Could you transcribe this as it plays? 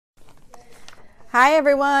Hi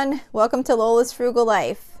everyone, welcome to Lola's Frugal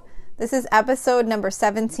Life. This is episode number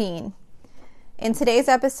 17. In today's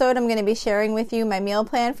episode, I'm going to be sharing with you my meal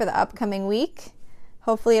plan for the upcoming week.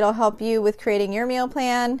 Hopefully it'll help you with creating your meal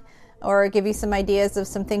plan or give you some ideas of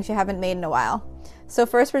some things you haven't made in a while. So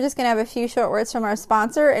first, we're just going to have a few short words from our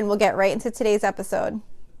sponsor and we'll get right into today's episode.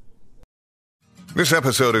 This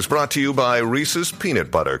episode is brought to you by Reese's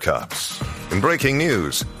Peanut Butter Cups. In breaking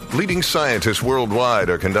news, leading scientists worldwide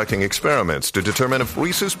are conducting experiments to determine if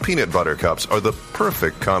Reese's Peanut Butter Cups are the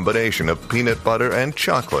perfect combination of peanut butter and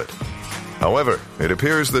chocolate. However, it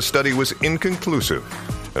appears the study was inconclusive,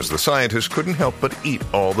 as the scientists couldn't help but eat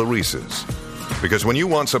all the Reese's. Because when you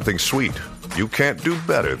want something sweet, you can't do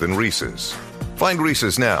better than Reese's. Find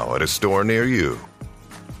Reese's now at a store near you.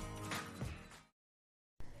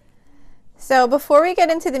 So before we get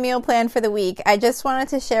into the meal plan for the week, I just wanted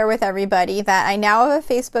to share with everybody that I now have a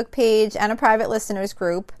Facebook page and a private listeners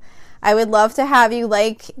group. I would love to have you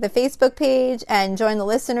like the Facebook page and join the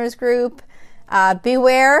listeners group.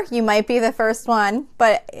 Beware, you might be the first one,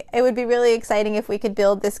 but it would be really exciting if we could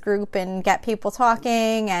build this group and get people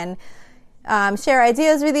talking and share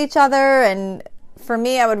ideas with each other. And for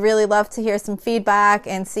me, I would really love to hear some feedback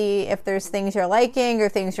and see if there's things you're liking or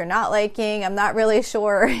things you're not liking. I'm not really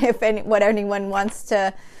sure what anyone wants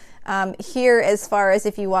to hear as far as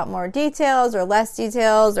if you want more details or less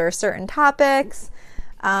details or certain topics.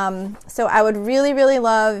 So I would really, really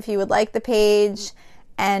love if you would like the page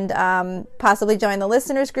and possibly join the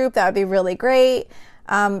listeners group. That would be really great.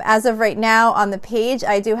 As of right now on the page,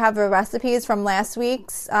 I do have the recipes from last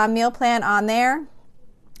week's meal plan on there.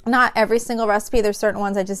 Not every single recipe. There's certain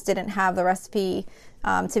ones I just didn't have the recipe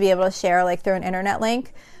to be able to share like through an internet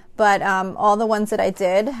link. But all the ones that I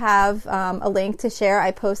did have a link to share, I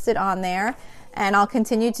posted on there. And I'll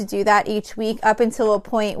continue to do that each week up until a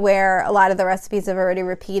point where a lot of the recipes have already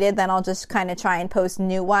repeated. Then I'll just kind of try and post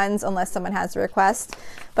new ones unless someone has a request.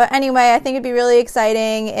 But anyway, I think it'd be really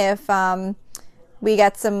exciting if we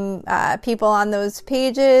get some people on those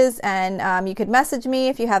pages, and you could message me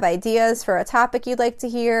if you have ideas for a topic you'd like to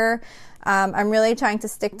hear. I'm really trying to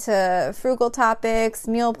stick to frugal topics,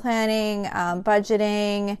 meal planning,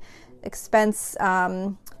 budgeting, expense,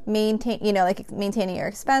 maintaining your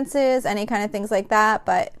expenses, any kind of things like that.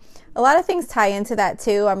 But a lot of things tie into that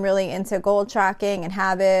too. I'm really into goal tracking and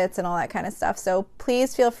habits and all that kind of stuff. So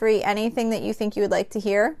please feel free, anything that you think you would like to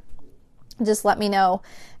hear, just let me know,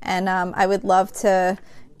 and I would love to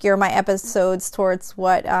gear my episodes towards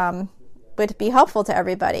what would be helpful to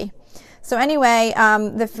everybody. So anyway,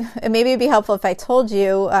 maybe it'd be helpful if I told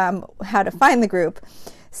you how to find the group.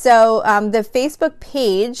 So the Facebook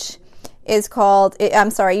page is called,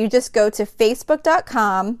 you just go to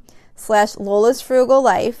facebook.com/Lola's Frugal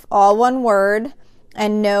Life, all one word,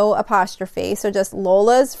 and no apostrophe. So just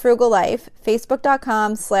Lola's Frugal Life,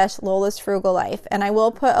 facebook.com/Lola's Frugal Life. And I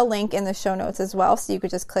will put a link in the show notes as well, so you could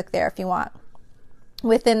just click there if you want.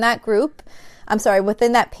 Within that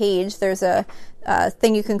page, there's a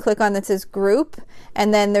thing you can click on that says group.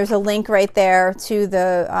 And then there's a link right there to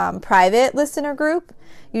the private listener group.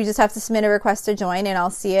 You just have to submit a request to join and I'll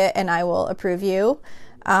see it and I will approve you.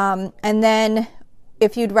 And then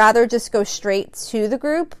if you'd rather just go straight to the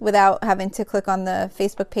group without having to click on the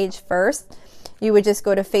Facebook page first, you would just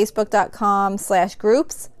go to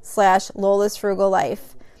facebook.com/groups/Lola's Frugal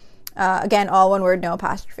Life. Again, all one word, no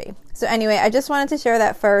apostrophe. So anyway, I just wanted to share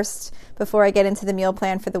that first before I get into the meal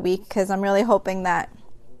plan for the week, because I'm really hoping that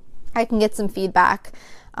I can get some feedback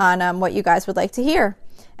on what you guys would like to hear,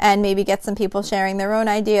 and maybe get some people sharing their own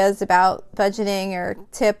ideas about budgeting or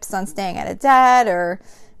tips on staying out of debt, or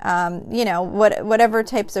whatever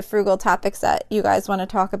types of frugal topics that you guys want to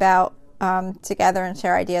talk about together and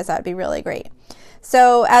share ideas. That would be really great.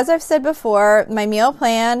 So as I've said before, my meal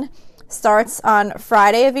plan starts on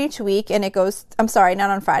Friday of each week, and it goes, not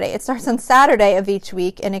on Friday. It starts on Saturday of each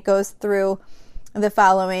week, and it goes through the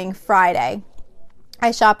following Friday. I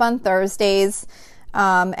shop on Thursdays,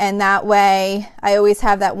 and that way I always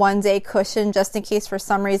have that one day cushion just in case for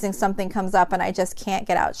some reason something comes up and I just can't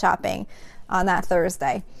get out shopping on that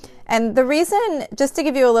Thursday. And the reason, just to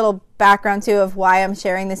give you a little background too of why I'm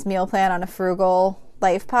sharing this meal plan on a Frugal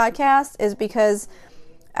Life podcast, is because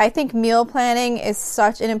I think meal planning is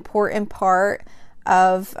such an important part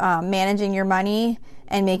of managing your money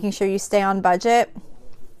and making sure you stay on budget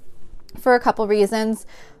for a couple reasons.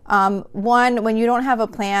 One, when you don't have a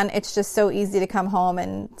plan, it's just so easy to come home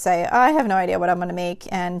and say, oh, I have no idea what I'm going to make,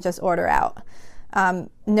 and just order out.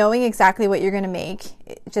 Knowing exactly what you're going to make,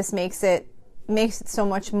 it just makes it so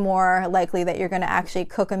much more likely that you're going to actually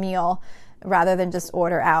cook a meal rather than just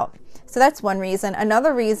order out. So that's one reason.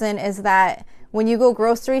 Another reason is that when you go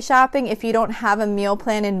grocery shopping, if you don't have a meal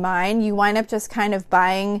plan in mind, you wind up just kind of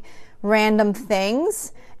buying random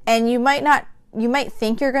things, and you might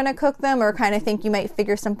think you're going to cook them, or kind of think you might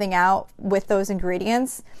figure something out with those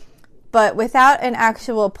ingredients. But without an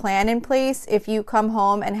actual plan in place, if you come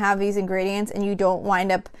home and have these ingredients and you don't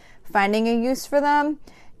wind up finding a use for them,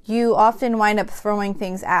 you often wind up throwing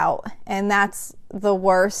things out. And that's the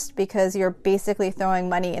worst, because you're basically throwing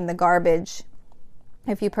money in the garbage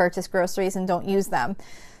if you purchase groceries and don't use them.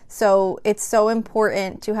 So it's so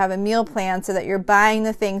important to have a meal plan so that you're buying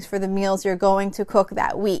the things for the meals you're going to cook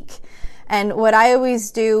that week. And what I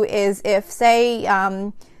always do is, if, say,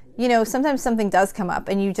 sometimes something does come up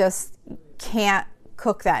and you just can't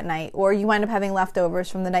cook that night, or you wind up having leftovers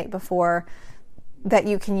from the night before that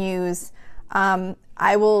you can use,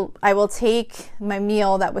 I will take my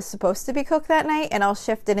meal that was supposed to be cooked that night and I'll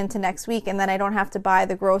shift it into next week, and then I don't have to buy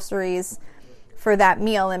the groceries for that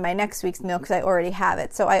meal in my next week's meal because I already have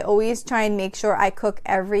it. So I always try and make sure I cook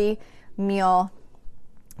every meal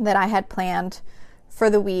that I had planned for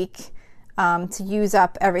the week, to use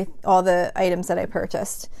up all the items that I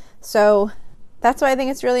purchased. So that's why I think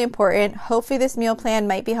it's really important. Hopefully this meal plan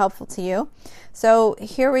might be helpful to you. So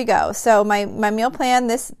here we go. So my meal plan,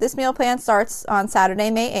 this meal plan starts on Saturday,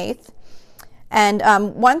 May 8th.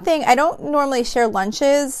 And one thing, I don't normally share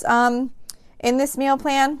lunches in this meal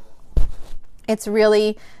plan. It's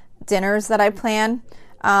really dinners that I plan.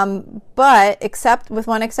 But except with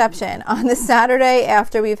one exception, on the Saturday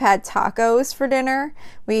after we've had tacos for dinner,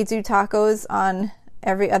 we do tacos on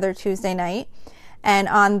every other Tuesday night. And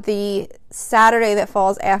on the Saturday that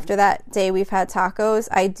falls after that day we've had tacos,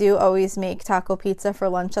 I do always make taco pizza for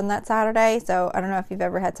lunch on that Saturday. So I don't know if you've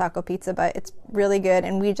ever had taco pizza, but it's really good.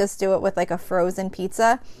 And we just do it with like a frozen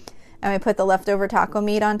pizza. And we put the leftover taco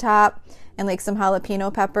meat on top and like some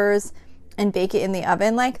jalapeno peppers and bake it in the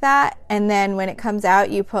oven like that. And then when it comes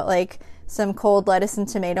out, you put like some cold lettuce and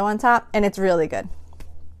tomato on top, and it's really good.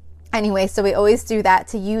 Anyway, so we always do that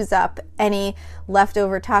to use up any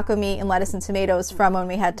leftover taco meat and lettuce and tomatoes from when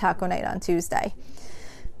we had taco night on Tuesday.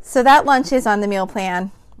 So that lunch is on the meal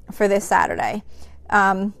plan for this Saturday.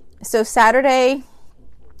 So Saturday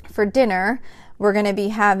for dinner, we're going to be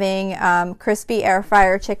having crispy air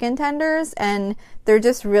fryer chicken tenders, and they're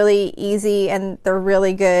just really easy and they're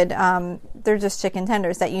really good. They're just chicken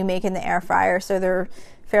tenders that you make in the air fryer, so they're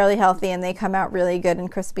fairly healthy and they come out really good and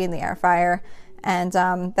crispy in the air fryer. And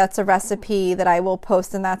that's a recipe that I will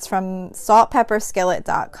post, and that's from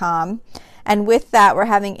saltpepperskillet.com. And with that, we're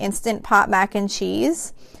having Instant Pot Mac and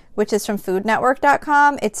Cheese, which is from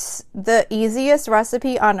foodnetwork.com. It's the easiest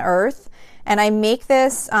recipe on earth. And I make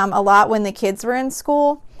this a lot when the kids were in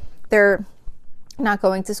school. They're not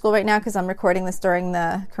going to school right now because I'm recording this during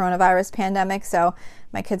the coronavirus pandemic. So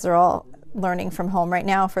my kids are all learning from home right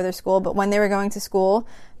now for their school. But when they were going to school,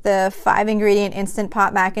 the 5-ingredient Instant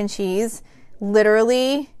Pot Mac and Cheese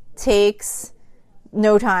literally takes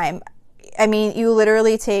no time. I mean, you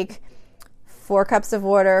literally take 4 cups of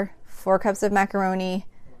water, 4 cups of macaroni,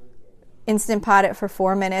 Instant Pot it for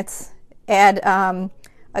 4 minutes, add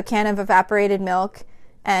a can of evaporated milk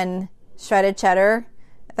and shredded cheddar.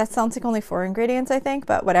 That sounds like only 4 ingredients, I think,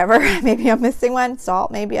 but whatever. Maybe I'm missing one.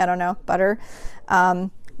 Salt, maybe, I don't know. Butter.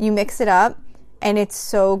 You mix it up, and it's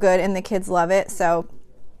so good, and the kids love it. So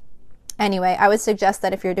anyway, I would suggest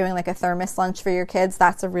that if you're doing like a thermos lunch for your kids,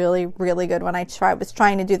 that's a really, really good one. I was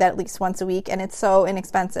trying to do that at least once a week, and it's so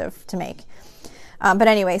inexpensive to make. But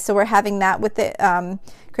anyway, so we're having that with the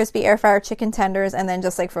crispy air fryer chicken tenders, and then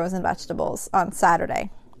just like frozen vegetables on Saturday.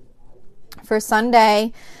 For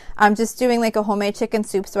Sunday, I'm just doing like a homemade chicken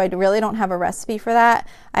soup, so I really don't have a recipe for that.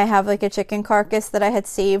 I have like a chicken carcass that I had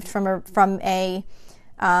saved from a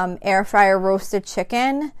air fryer roasted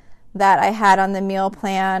chicken that I had on the meal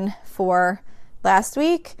plan for last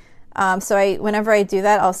week. So whenever I do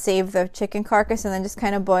that, I'll save the chicken carcass and then just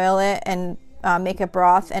kind of boil it and make a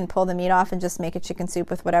broth and pull the meat off and just make a chicken soup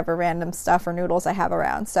with whatever random stuff or noodles I have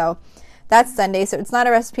around. So that's Sunday. So it's not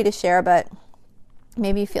a recipe to share, but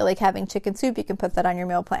maybe you feel like having chicken soup, you can put that on your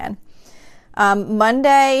meal plan.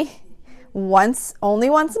 Monday, only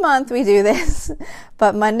once a month we do this,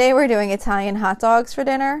 but Monday we're doing Italian hot dogs for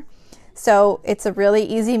dinner. So it's a really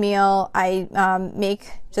easy meal. I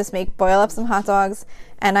boil up some hot dogs,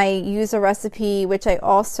 and I use a recipe which I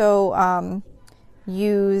also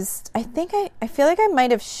used. I feel like I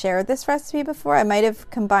might have shared this recipe before. I might have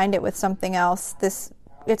combined it with something else.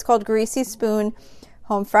 It's called Greasy Spoon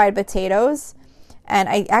home fried potatoes, and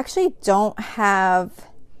I actually don't have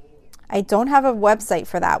a website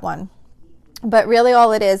for that one. But really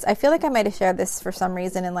all it is, I feel like I might have shared this for some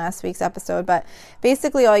reason in last week's episode, but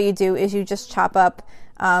basically all you do is you just chop up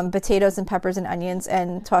potatoes and peppers and onions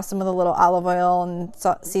and toss them with a little olive oil and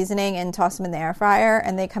seasoning and toss them in the air fryer,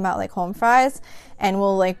 and they come out like home fries. And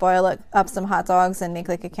we'll like boil up some hot dogs and make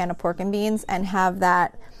like a can of pork and beans and have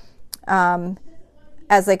that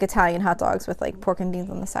as like Italian hot dogs with like pork and beans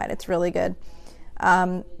on the side. It's really good.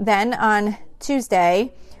 Then on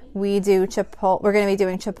Tuesday, we're going to be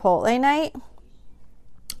doing Chipotle night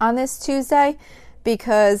on this Tuesday,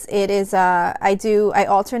 because it is, I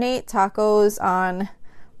alternate tacos on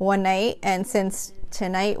one night, and since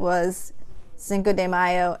tonight was Cinco de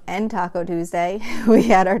Mayo and Taco Tuesday, we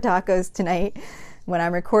had our tacos tonight. When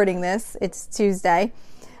I'm recording this, it's Tuesday.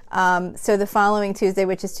 So the following Tuesday,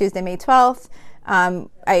 which is Tuesday, May 12th,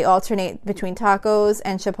 I alternate between tacos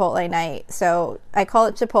and Chipotle night. So I call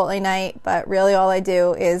it Chipotle night, but really all I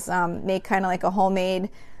do is make kind of like a homemade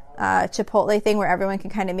Chipotle thing where everyone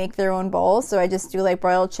can kind of make their own bowl. So I just do like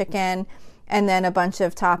broiled chicken and then a bunch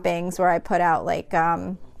of toppings where I put out like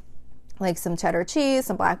some cheddar cheese,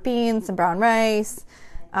 some black beans, some brown rice,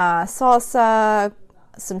 salsa,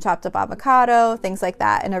 some chopped up avocado, things like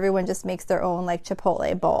that. And everyone just makes their own like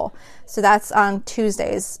Chipotle bowl. So that's on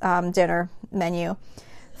Tuesday's dinner menu.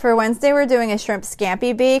 For Wednesday, we're doing a shrimp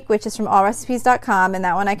scampi bake, which is from allrecipes.com. And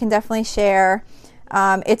that one I can definitely share.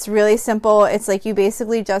 It's really simple. It's like you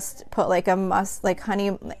basically just put like a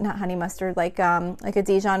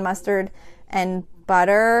Dijon mustard and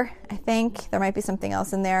butter. I think there might be something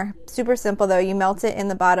else in there. Super simple though. You melt it in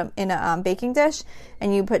the bottom in a baking dish,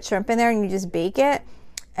 and you put shrimp in there, and you just bake it,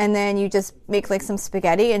 and then you just make like some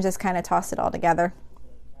spaghetti and just kind of toss it all together.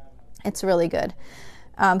 It's really good.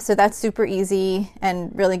 So that's super easy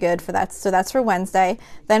and really good for that. So that's for Wednesday.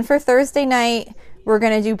 Then for Thursday night, we're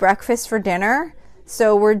going to do breakfast for dinner.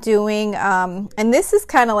 So we're doing, and this is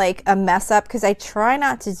kind of like a mess up because I try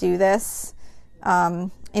not to do this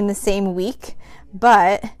in the same week,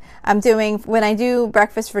 but when I do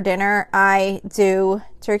breakfast for dinner, I do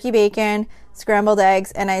turkey bacon, scrambled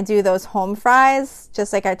eggs, and I do those home fries,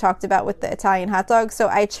 just like I talked about with the Italian hot dogs. So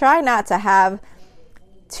I try not to have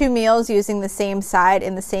 2 meals using the same side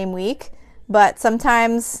in the same week, but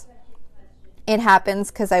sometimes it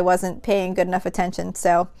happens because I wasn't paying good enough attention.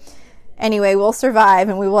 So anyway, we'll survive,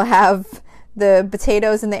 and we will have the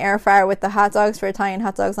potatoes in the air fryer with the hot dogs for Italian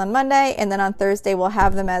hot dogs on Monday, and then on Thursday we'll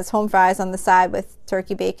have them as home fries on the side with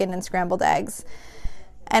turkey bacon and scrambled eggs.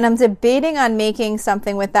 And I'm debating on making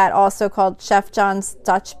something with that also called Chef John's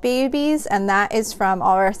Dutch Babies, and that is from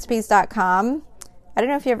allrecipes.com. I don't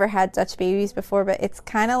know if you ever had Dutch Babies before, but it's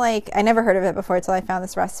kind of like, I never heard of it before until I found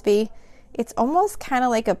this recipe. It's almost kind of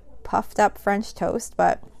like a puffed up French toast,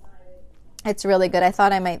 but it's really good. I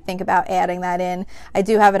thought I might think about adding that in. I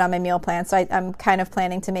do have it on my meal plan, so I'm kind of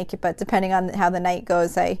planning to make it, but depending on how the night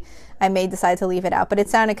goes, I may decide to leave it out. But it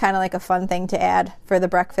sounded kind of like a fun thing to add for the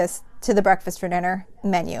breakfast for dinner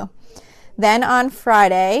menu. Then on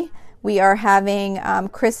Friday, we are having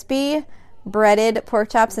crispy breaded pork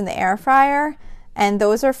chops in the air fryer, and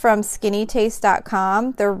those are from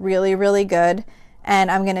skinnytaste.com. They're really, really good, and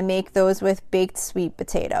I'm going to make those with baked sweet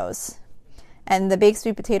potatoes. And the baked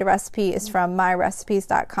sweet potato recipe is from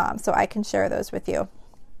myrecipes.com, so I can share those with you.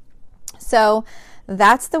 So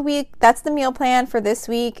that's the meal plan for this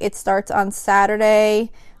week. It starts on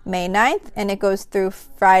Saturday, May 9th, and it goes through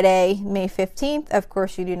Friday, May 15th. Of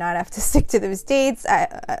course, you do not have to stick to those dates.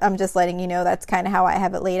 I'm just letting you know that's kind of how I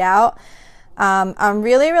have it laid out. I'm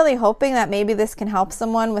really, really hoping that maybe this can help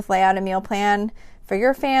someone with lay out a meal plan for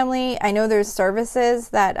your family. I know there's services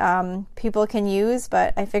that people can use,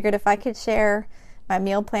 but I figured if I could share my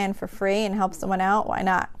meal plan for free and help someone out, why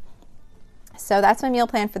not? So that's my meal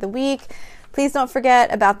plan for the week. Please don't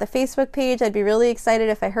forget about the Facebook page. I'd be really excited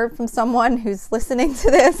if I heard from someone who's listening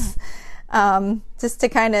to this, just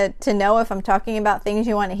to know if I'm talking about things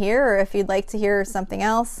you want to hear or if you'd like to hear something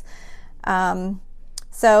else.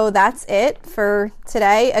 So that's it for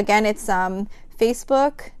today. Again, it's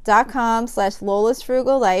facebook.com/Lola's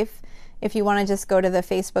Frugal Life if you want to just go to the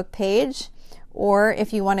Facebook page, or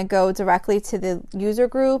if you want to go directly to the user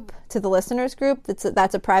group, to the listeners group.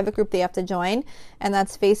 That's a private group that you have to join, and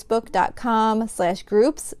that's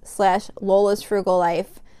facebook.com/groups/Lola's Frugal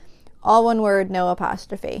Life. All one word, no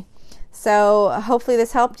apostrophe. So hopefully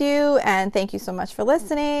this helped you, and thank you so much for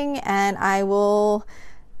listening, and I will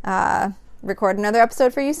record another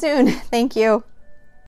episode for you soon. Thank you.